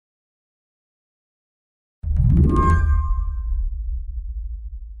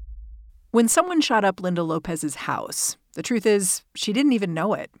When someone shot up Linda Lopez's house, the truth is she didn't even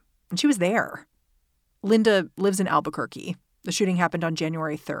know it, and she was there. Linda lives in Albuquerque. The shooting happened on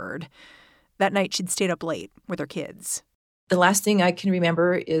January 3rd. That night, she'd stayed up late with her kids. The last thing I can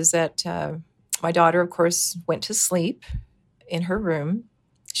remember is that my daughter, of course, went to sleep in her room.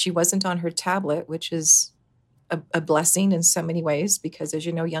 She wasn't on her tablet, which is a blessing in so many ways because, as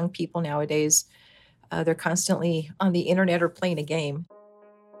you know, young people nowadays, they're constantly on the internet or playing a game.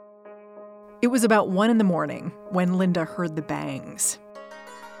 It was about 1 a.m. when Linda heard the bangs.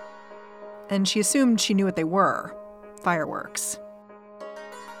 And she assumed she knew what they were: fireworks.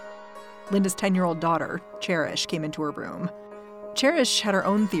 Linda's 10-year-old daughter, Cherish, came into her room. Cherish had her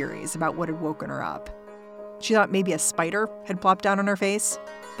own theories about what had woken her up. She thought maybe a spider had plopped down on her face.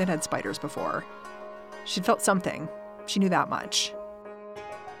 They'd had spiders before. She'd felt something. She knew that much.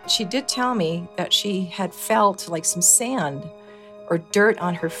 She did tell me that she had felt like some sand or dirt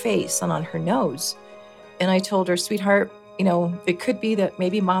on her face and on her nose. And I told her, sweetheart, it could be that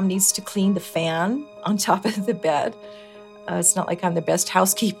maybe mom needs to clean the fan on top of the bed. It's not like I'm the best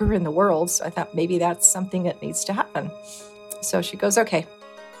housekeeper in the world, so I thought maybe that's something that needs to happen. So she goes, okay.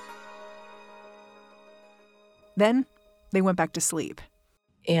 Then they went back to sleep.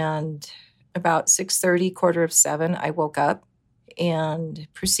 And about 6:30, 6:45, I woke up and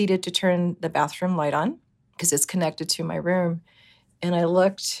proceeded to turn the bathroom light on because it's connected to my room. And I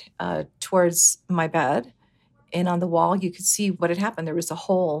looked towards my bed, and on the wall, you could see what had happened. There was a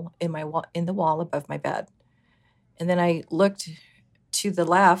hole in the wall above my bed. And then I looked to the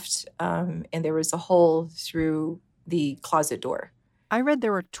left, and there was a hole through the closet door. I read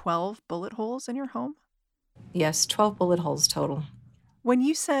there were 12 bullet holes in your home? Yes, 12 bullet holes total. When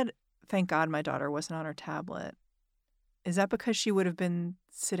you said, thank God my daughter wasn't on her tablet, is that because she would have been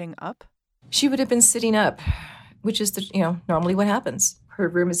sitting up? She would have been sitting up, which is normally what happens. Her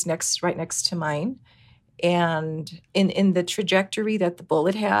room is right next to mine. And in the trajectory that the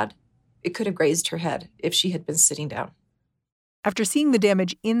bullet had, it could have grazed her head if she had been sitting down. After seeing the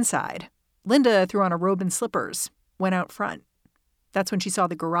damage inside, Linda threw on a robe and slippers, went out front. That's when she saw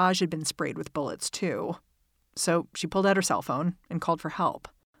the garage had been sprayed with bullets, too. So she pulled out her cell phone and called for help.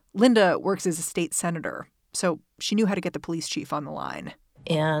 Linda works as a state senator, so she knew how to get the police chief on the line.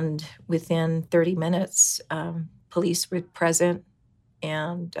 And within 30 minutes, police were present,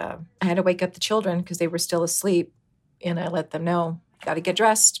 and I had to wake up the children because they were still asleep, and I let them know, got to get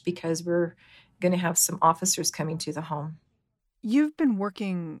dressed because we're going to have some officers coming to the home. You've been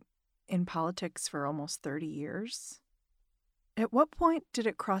working in politics for almost 30 years. At what point did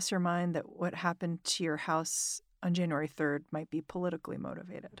it cross your mind that what happened to your house on January 3rd might be politically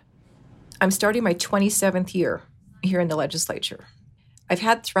motivated? I'm starting my 27th year here in the legislature. I've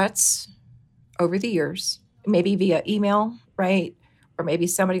had threats over the years, maybe via email, right? Or maybe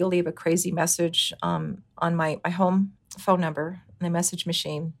somebody will leave a crazy message on my home phone number, the message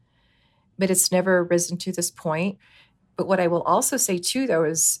machine. But it's never risen to this point. But what I will also say, too, though,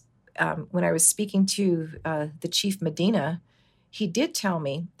 is when I was speaking to the Chief Medina, he did tell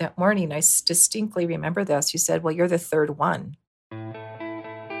me that morning, I distinctly remember this, he said, well, you're the third one.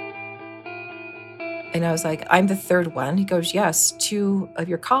 And I was like, I'm the third one? He goes, yes, 2 of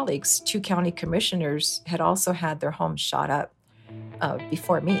your colleagues, 2 county commissioners, had also had their homes shot up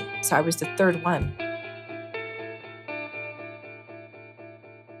before me. So I was the third one.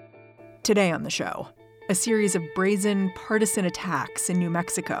 Today on the show, a series of brazen partisan attacks in New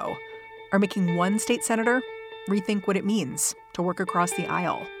Mexico are making one state senator rethink what it means to work across the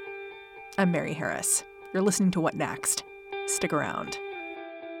aisle. I'm Mary Harris. You're listening to What Next? Stick around.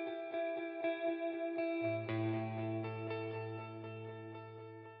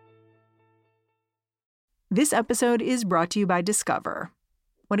 This episode is brought to you by Discover.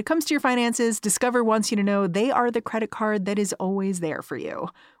 When it comes to your finances, Discover wants you to know they are the credit card that is always there for you.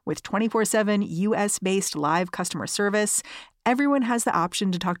 With 24/7 U.S.-based live customer service, everyone has the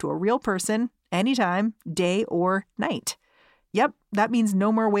option to talk to a real person anytime, day or night. Yep, that means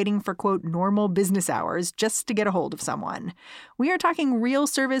no more waiting for, quote, normal business hours just to get a hold of someone. We are talking real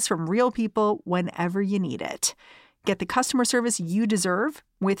service from real people whenever you need it. Get the customer service you deserve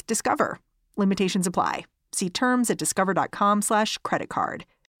with Discover. Limitations apply. See terms at discover.com/creditcard.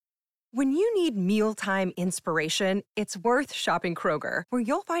 When you need mealtime inspiration, it's worth shopping Kroger, where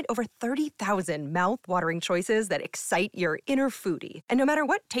you'll find over 30,000 mouth-watering choices that excite your inner foodie. And no matter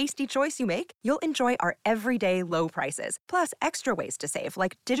what tasty choice you make, you'll enjoy our everyday low prices, plus extra ways to save,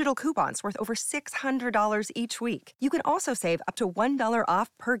 like digital coupons worth over $600 each week. You can also save up to $1 off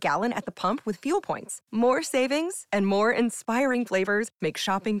per gallon at the pump with fuel points. More savings and more inspiring flavors make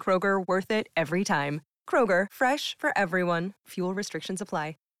shopping Kroger worth it every time. Kroger, fresh for everyone. Fuel restrictions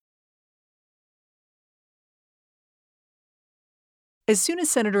apply. As soon as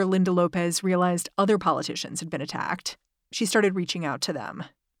Senator Linda Lopez realized other politicians had been attacked, she started reaching out to them.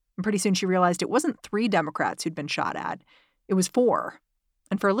 And pretty soon she realized it wasn't 3 Democrats who'd been shot at. It was 4.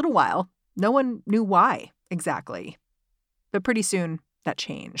 And for a little while, no one knew why exactly. But pretty soon, that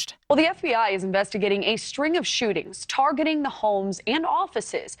changed. Well, the FBI is investigating a string of shootings targeting the homes and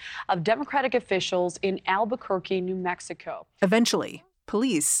offices of Democratic officials in Albuquerque, New Mexico. Eventually,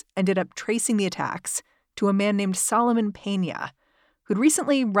 police ended up tracing the attacks to a man named Solomon Pena, who'd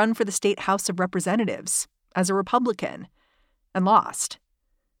recently run for the state House of Representatives as a Republican and lost.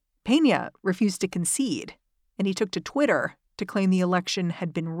 Pena refused to concede, and he took to Twitter to claim the election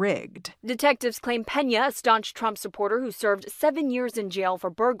had been rigged. Detectives claim Pena, a staunch Trump supporter who served 7 years in jail for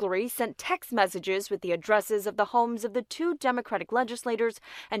burglary, sent text messages with the addresses of the homes of the 2 Democratic legislators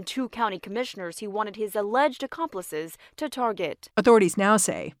and 2 county commissioners he wanted his alleged accomplices to target. Authorities now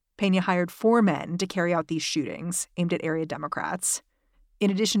say Pena hired 4 men to carry out these shootings aimed at area Democrats.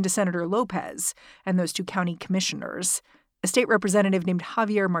 In addition to Senator Lopez and those 2 county commissioners, a state representative named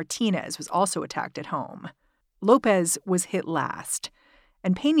Javier Martinez was also attacked at home. Lopez was hit last,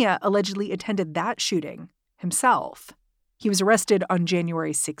 and Pena allegedly attended that shooting himself. He was arrested on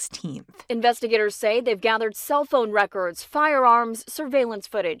January 16th. Investigators say they've gathered cell phone records, firearms, surveillance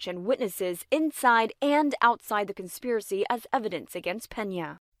footage, and witnesses inside and outside the conspiracy as evidence against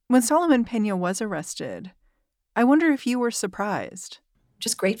Pena. When Solomon Pena was arrested, I wonder if you were surprised.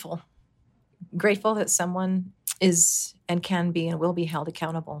 Just grateful. Grateful that someone is and can be and will be held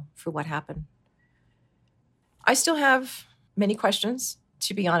accountable for what happened. I still have many questions,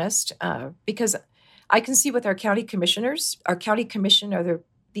 to be honest, because I can see with our county commissioners, our county commission are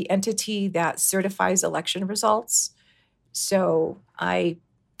the entity that certifies election results. So I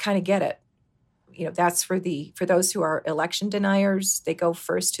kind of get it. You know, that's for those who are election deniers. They go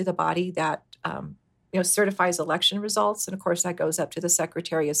first to the body that, certifies election results. And of course, that goes up to the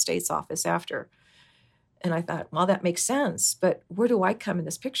Secretary of State's office after. And I thought, well, that makes sense. But where do I come in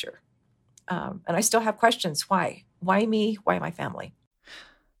this picture? And I still have questions. Why? Why me? Why my family?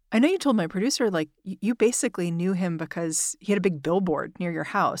 I know you told my producer, you basically knew him because he had a big billboard near your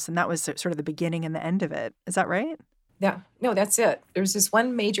house, and that was sort of the beginning and the end of it. Is that right? Yeah. No, that's it. There's this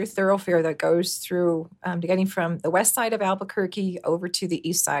one major thoroughfare that goes through getting from the west side of Albuquerque over to the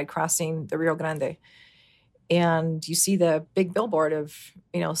east side, crossing the Rio Grande. And you see the big billboard of,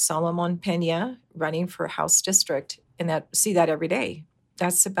 Solomon Pena running for House District, and see that every day.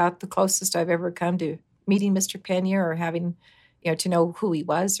 That's about the closest I've ever come to meeting Mr. Pena or having, to know who he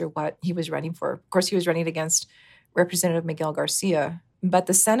was or what he was running for. Of course, he was running against Representative Miguel Garcia. But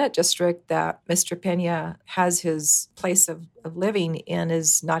the Senate district that Mr. Pena has his place of living in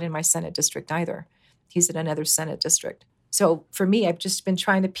is not in my Senate district either. He's in another Senate district. So for me, I've just been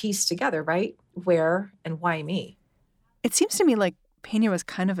trying to piece together, right, where and why me. It seems to me like Pena was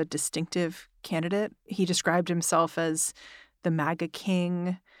kind of a distinctive candidate. He described himself as the MAGA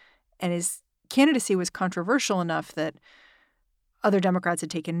king, and his candidacy was controversial enough that other Democrats had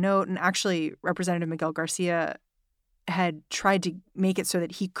taken note. And actually, Representative Miguel Garcia had tried to make it so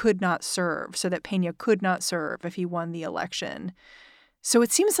that he could not serve, so that Pena could not serve if he won the election. So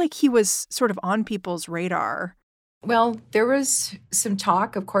it seems like he was sort of on people's radar. Well, there was some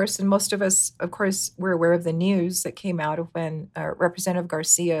talk, of course, and most of us, of course, were aware of the news that came out of when Representative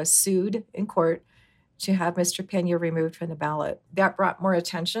Garcia sued in court to have Mr. Pena removed from the ballot. That brought more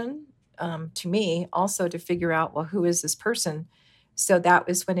attention to me also to figure out, well, who is this person? So that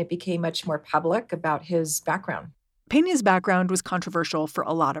was when it became much more public about his background. Pena's background was controversial for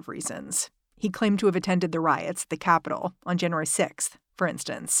a lot of reasons. He claimed to have attended the riots at the Capitol on January 6th, for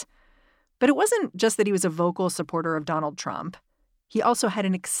instance. But it wasn't just that he was a vocal supporter of Donald Trump. He also had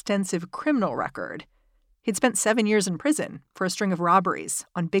an extensive criminal record. He'd spent 7 years in prison for a string of robberies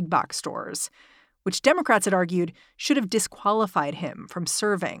on big box stores, which Democrats had argued should have disqualified him from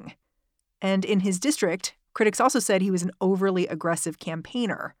serving. And in his district, critics also said he was an overly aggressive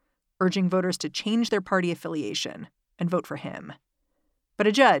campaigner, urging voters to change their party affiliation and vote for him. But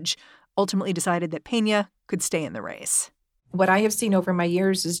a judge ultimately decided that Pena could stay in the race. What I have seen over my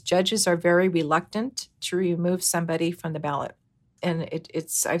years is judges are very reluctant to remove somebody from the ballot. And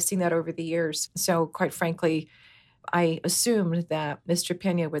I've seen that over the years. So quite frankly, I assumed that Mr.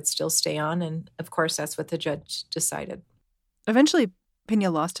 Pena would still stay on. And of course, that's what the judge decided. Eventually, Pena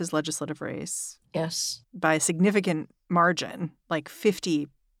lost his legislative race. Yes. By a significant margin, like 50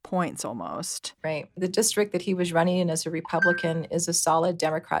 points almost. Right. The district that he was running in as a Republican is a solid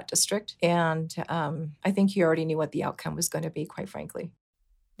Democrat district. And I think he already knew what the outcome was going to be, quite frankly.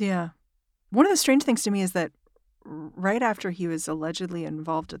 Yeah. One of the strange things to me is that right after he was allegedly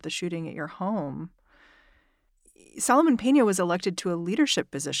involved at the shooting at your home, Solomon Peña was elected to a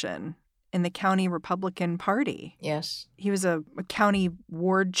leadership position in the county Republican Party. Yes. He was a county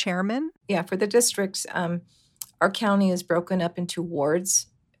ward chairman. Yeah, for the districts, our county is broken up into wards.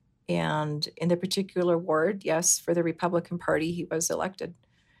 And in the particular ward, yes, for the Republican Party, he was elected,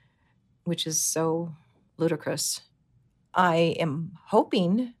 which is so ludicrous. I am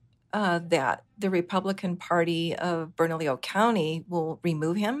hoping that the Republican Party of Bernalillo County will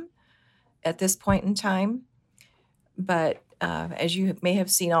remove him at this point in time. But as you may have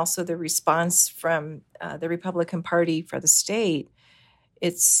seen also the response from the Republican Party for the state,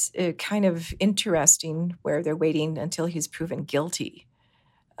 it's kind of interesting where they're waiting until he's proven guilty.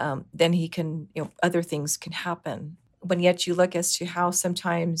 Then he can, other things can happen. When yet you look as to how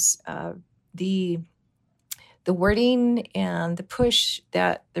sometimes the wording and the push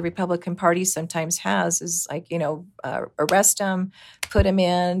that the Republican Party sometimes has is like, arrest him, put him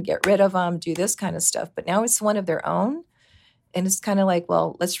in, get rid of him, do this kind of stuff. But now it's one of their own. And it's kind of like,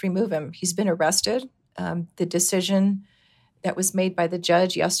 well, let's remove him. He's been arrested. The decision that was made by the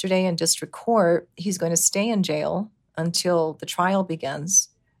judge yesterday in district court, he's going to stay in jail until the trial begins,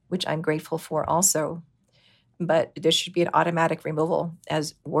 which I'm grateful for also. But there should be an automatic removal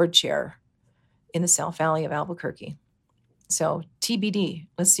as ward chair in the South Valley of Albuquerque. So TBD,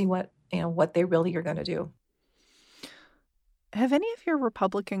 let's see what they really are going to do. Have any of your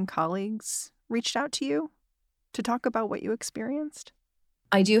Republican colleagues reached out to you to talk about what you experienced?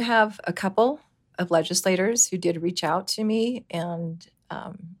 I do have a couple of legislators who did reach out to me and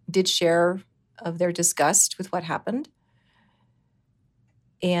did share of their disgust with what happened.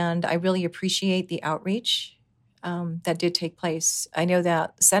 And I really appreciate the outreach that did take place. I know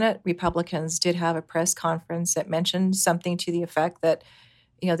that Senate Republicans did have a press conference that mentioned something to the effect that,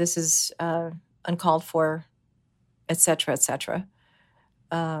 this is uncalled for, et cetera, et cetera.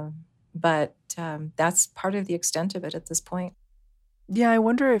 But that's part of the extent of it at this point. Yeah, I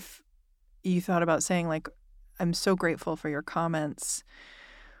wonder if you thought about saying, like, I'm so grateful for your comments.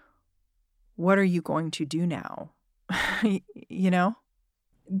 What are you going to do now?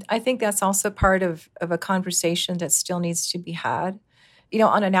 I think that's also part of a conversation that still needs to be had.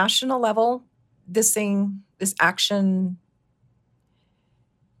 On a national level, this action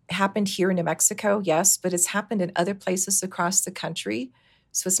happened here in New Mexico, yes, but it's happened in other places across the country.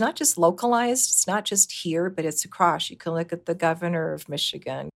 So it's not just localized, it's not just here, but it's across. You can look at the governor of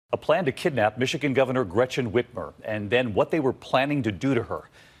Michigan. A plan to kidnap Michigan Governor Gretchen Whitmer, and then what they were planning to do to her.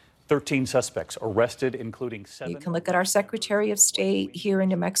 13 suspects arrested, including 7. You can look at our Secretary of State here in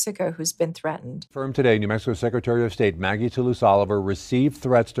New Mexico who's been threatened. Confirmed today, New Mexico Secretary of State Maggie Toulouse-Oliver received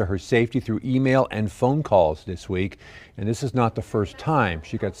threats to her safety through email and phone calls this week. And this is not the first time.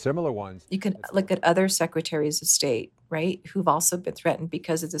 She got similar ones. You can look at other secretaries of state, right, who've also been threatened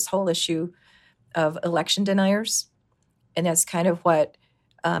because of this whole issue of election deniers. And that's kind of what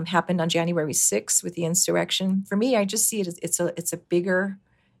happened on January 6th with the insurrection. For me, I just see it as it's a bigger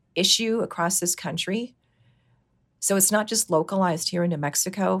issue across this country. So it's not just localized here in New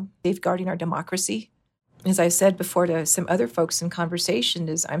Mexico, safeguarding our democracy. As I said before to some other folks in conversation,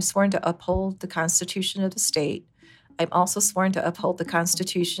 is I'm sworn to uphold the Constitution of the state. I'm also sworn to uphold the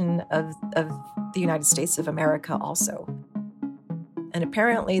Constitution of the United States of America also. And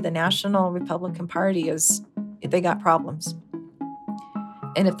apparently the National Republican Party they got problems.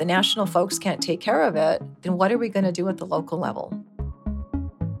 And if the national folks can't take care of it, then what are we going to do at the local level?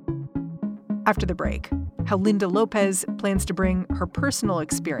 After the break, how Linda Lopez plans to bring her personal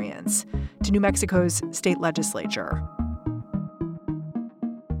experience to New Mexico's state legislature.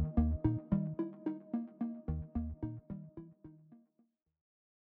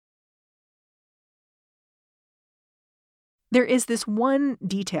 There is this one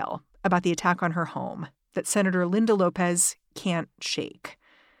detail about the attack on her home that Senator Linda Lopez can't shake.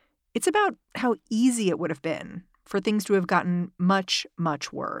 It's about how easy it would have been for things to have gotten much,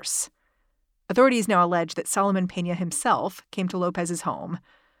 much worse. Authorities now allege that Solomon Peña himself came to Lopez's home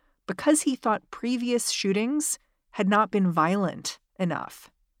because he thought previous shootings had not been violent enough.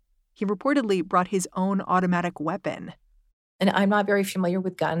 He reportedly brought his own automatic weapon. And I'm not very familiar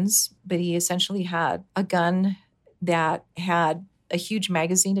with guns, but he essentially had a gun that had a huge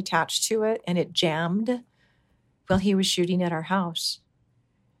magazine attached to it, and it jammed while he was shooting at our house.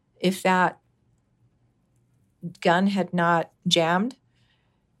 If that gun had not jammed,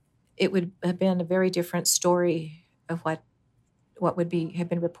 it would have been a very different story of what would have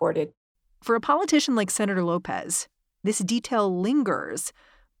been reported. For a politician like Senator Lopez, this detail lingers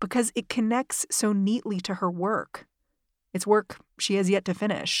because it connects so neatly to her work. It's work she has yet to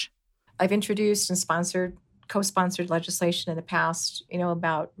finish. I've introduced and sponsored co-sponsored legislation in the past,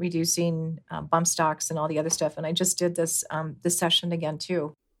 about reducing bump stocks and all the other stuff. And I just did this session again,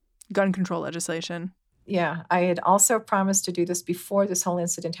 too. Gun control legislation. Yeah, I had also promised to do this before this whole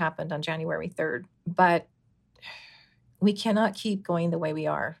incident happened on January 3rd. But we cannot keep going the way we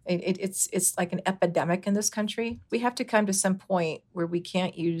are. It's like an epidemic in this country. We have to come to some point where we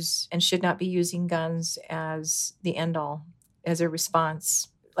can't use and should not be using guns as the end all, as a response.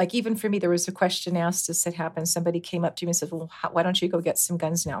 Like even for me, there was a question asked, this had happened. Somebody came up to me and said, well, why don't you go get some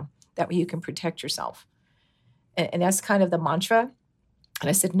guns now? That way you can protect yourself. And that's kind of the mantra. And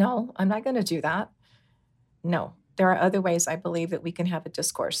I said, no, I'm not going to do that. No, there are other ways I believe that we can have a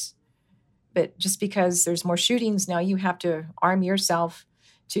discourse. But just because there's more shootings now, you have to arm yourself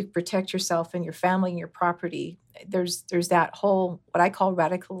to protect yourself and your family and your property. There's that whole, what I call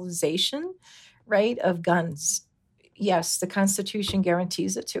radicalization, right, of guns. Yes, the Constitution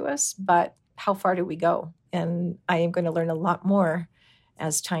guarantees it to us, but how far do we go? And I am going to learn a lot more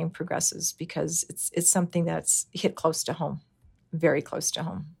as time progresses because it's something that's hit close to home, very close to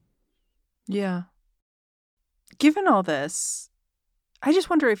home. Yeah. Given all this, I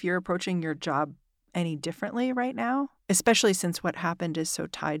just wonder if you're approaching your job any differently right now, especially since what happened is so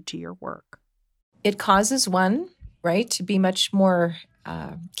tied to your work. It causes one, right, to be much more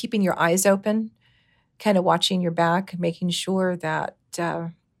keeping your eyes open, kind of watching your back, making sure that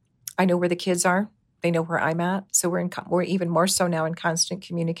I know where the kids are. They know where I'm at. So we're even more so now in constant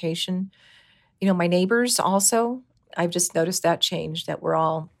communication. My neighbors also, I've just noticed that change, that we're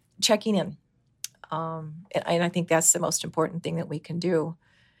all checking in. And I think that's the most important thing that we can do.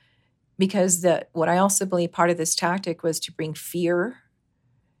 Because what I also believe part of this tactic was to bring fear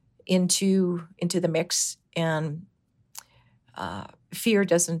into the mix. And fear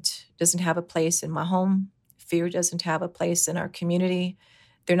doesn't have a place in my home. Fear doesn't have a place in our community.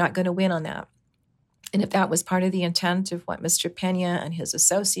 They're not going to win on that. And if that was part of the intent of what Mr. Pena and his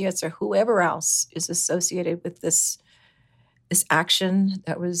associates or whoever else is associated with this action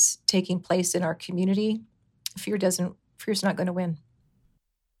that was taking place in our community, fear's not going to win.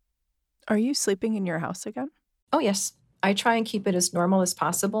 Are you sleeping in your house again? Oh, yes. I try and keep it as normal as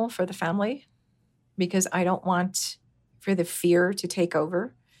possible for the family because I don't want for the fear to take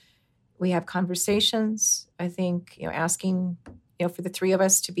over. We have conversations, I think, asking, for the three of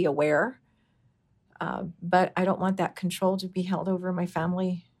us to be aware. But I don't want that control to be held over my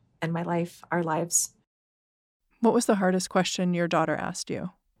family and my life, our lives. What was the hardest question your daughter asked you?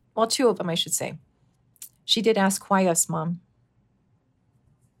 Well, two of them, I should say. She did ask, why us, Mom?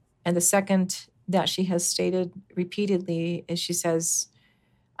 And the second that she has stated repeatedly is she says,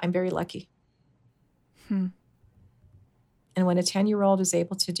 I'm very lucky. And when a 10-year-old is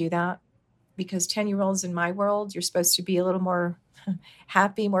able to do that, because 10-year-olds in my world, you're supposed to be a little more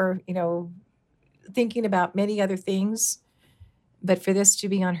happy, more, thinking about many other things. But for this to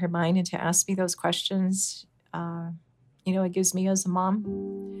be on her mind and to ask me those questions, it gives me as a mom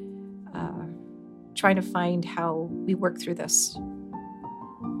trying to find how we work through this.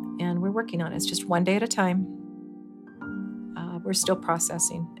 And we're working on it. It's just one day at a time. We're still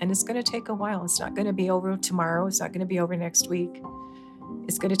processing. And it's going to take a while. It's not going to be over tomorrow. It's not going to be over next week.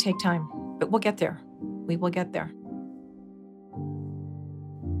 It's going to take time. But we'll get there. We will get there.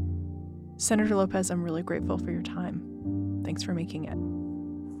 Senator Lopez, I'm really grateful for your time. Thanks for making it.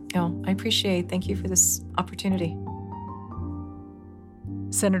 Oh, I appreciate it. Thank you for this opportunity.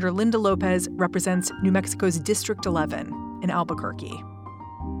 Senator Linda Lopez represents New Mexico's District 11 in Albuquerque.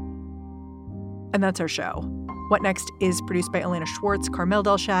 And that's our show. What Next is produced by Elena Schwartz, Carmel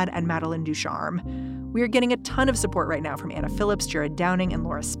Delshad, and Madeline Ducharme. We are getting a ton of support right now from Anna Phillips, Jared Downing, and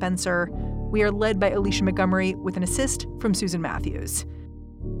Laura Spencer. We are led by Alicia Montgomery with an assist from Susan Matthews.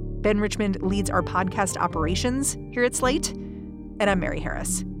 Ben Richmond leads our podcast operations here at Slate. And I'm Mary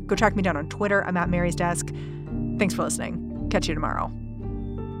Harris. Go track me down on Twitter. I'm at Mary's Desk. Thanks for listening. Catch you tomorrow.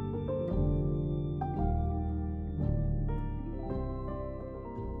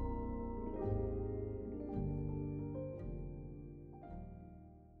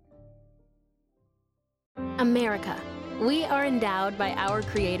 America. We are endowed by our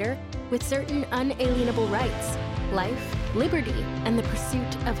Creator with certain unalienable rights: life, liberty, and the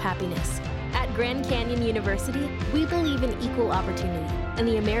pursuit of happiness. At Grand Canyon University, we believe in equal opportunity, and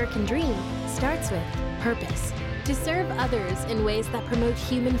the American dream starts with purpose. To serve others in ways that promote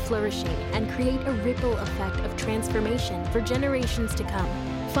human flourishing and create a ripple effect of transformation for generations to come.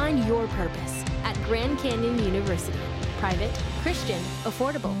 Find your purpose at Grand Canyon University. Private, Christian,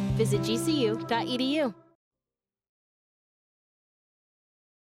 affordable. Visit gcu.edu.